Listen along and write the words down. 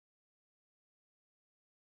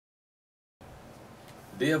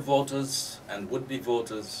Dear voters and would-be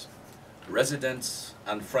voters, residents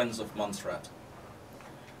and friends of Montserrat,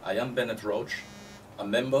 I am Bennett Roach, a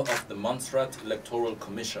member of the Montserrat Electoral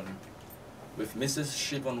Commission, with Mrs.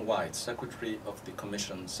 Siobhan White, Secretary of the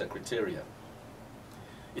Commission Secretariat.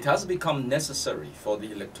 It has become necessary for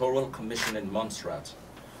the Electoral Commission in Montserrat,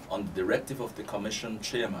 on the directive of the Commission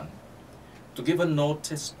Chairman, to give a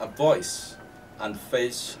voice and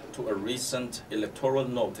face to a recent electoral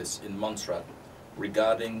notice in Montserrat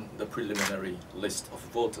regarding the preliminary list of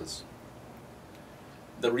voters.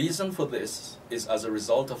 The reason for this is as a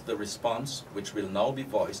result of the response which will now be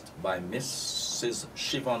voiced by Mrs.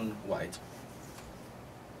 Siobhan White.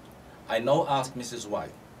 I now ask Mrs.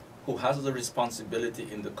 White, who has the responsibility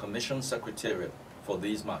in the Commission Secretariat for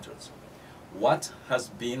these matters, what has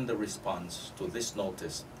been the response to this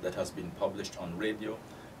notice that has been published on radio,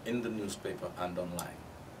 in the newspaper and online?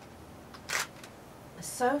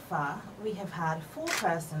 So far, we have had 4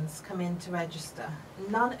 persons come in to register,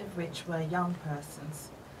 none of which were young persons.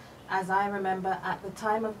 As I remember, at the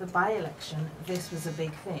time of the by-election, this was a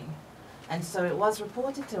big thing. And so it was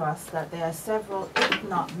reported to us that there are several, if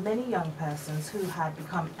not many, young persons who had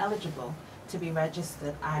become eligible to be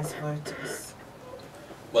registered as voters.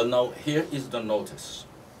 Well, now, here is the notice.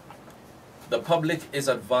 The public is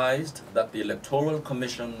advised that the Electoral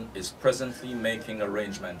Commission is presently making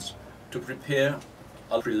arrangements to prepare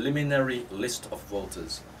a preliminary list of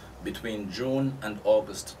voters between June and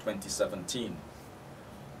August 2017.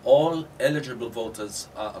 All eligible voters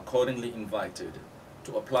are accordingly invited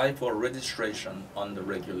to apply for registration under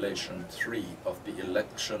Regulation 3 of the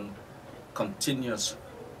Election Continuous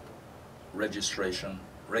Registration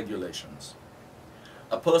Regulations.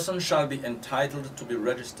 A person shall be entitled to be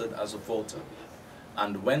registered as a voter,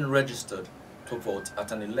 and when registered, to vote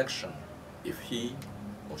at an election if he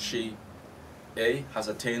or she A. has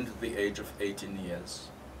attained the age of 18 years,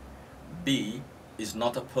 B. is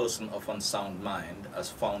not a person of unsound mind as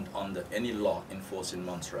found under any law in force in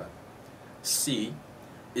Montserrat, C.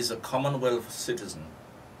 is a Commonwealth citizen,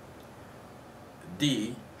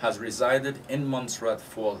 D. has resided in Montserrat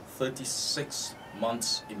for 36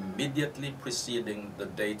 months immediately preceding the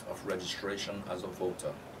date of registration as a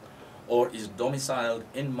voter, or is domiciled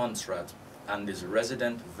in Montserrat and is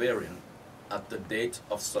resident therein at the date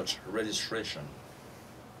of such registration,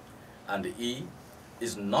 and E.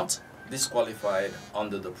 is not disqualified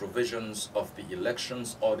under the provisions of the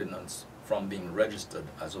Elections Ordinance from being registered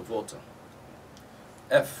as a voter.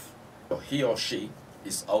 F. he or she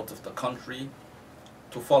is out of the country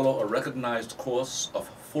to follow a recognized course of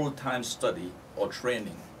full-time study or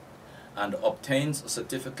training and obtains a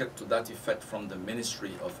certificate to that effect from the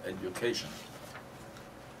Ministry of Education.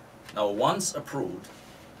 Now, once approved,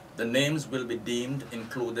 the names will be deemed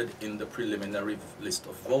included in the preliminary list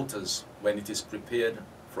of voters when it is prepared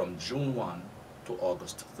from June 1 to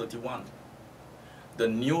August 31. The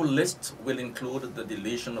new list will include the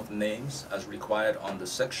deletion of names as required under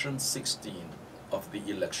Section 16 of the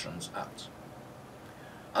Elections Act.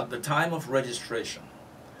 At the time of registration,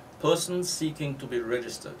 persons seeking to be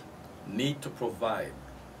registered need to provide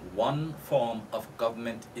one form of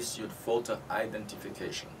government-issued voter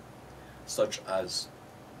identification, such as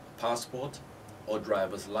passport or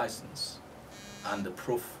driver's license, and the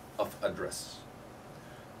proof of address.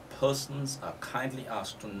 Persons are kindly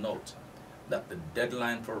asked to note that the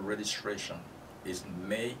deadline for registration is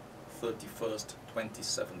May 31st,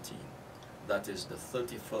 2017. That is the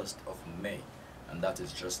 31st of May, and that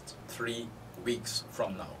is just 3 weeks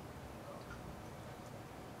from now.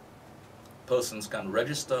 Persons can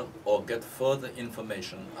register or get further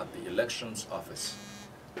information at the Elections Office,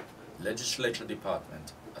 Legislature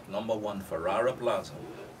Department, at number 1 Ferrara Plaza,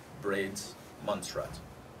 Braids, Montserrat.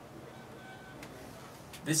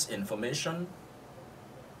 This information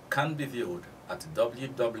can be viewed at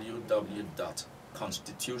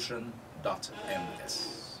www.constitution.ms.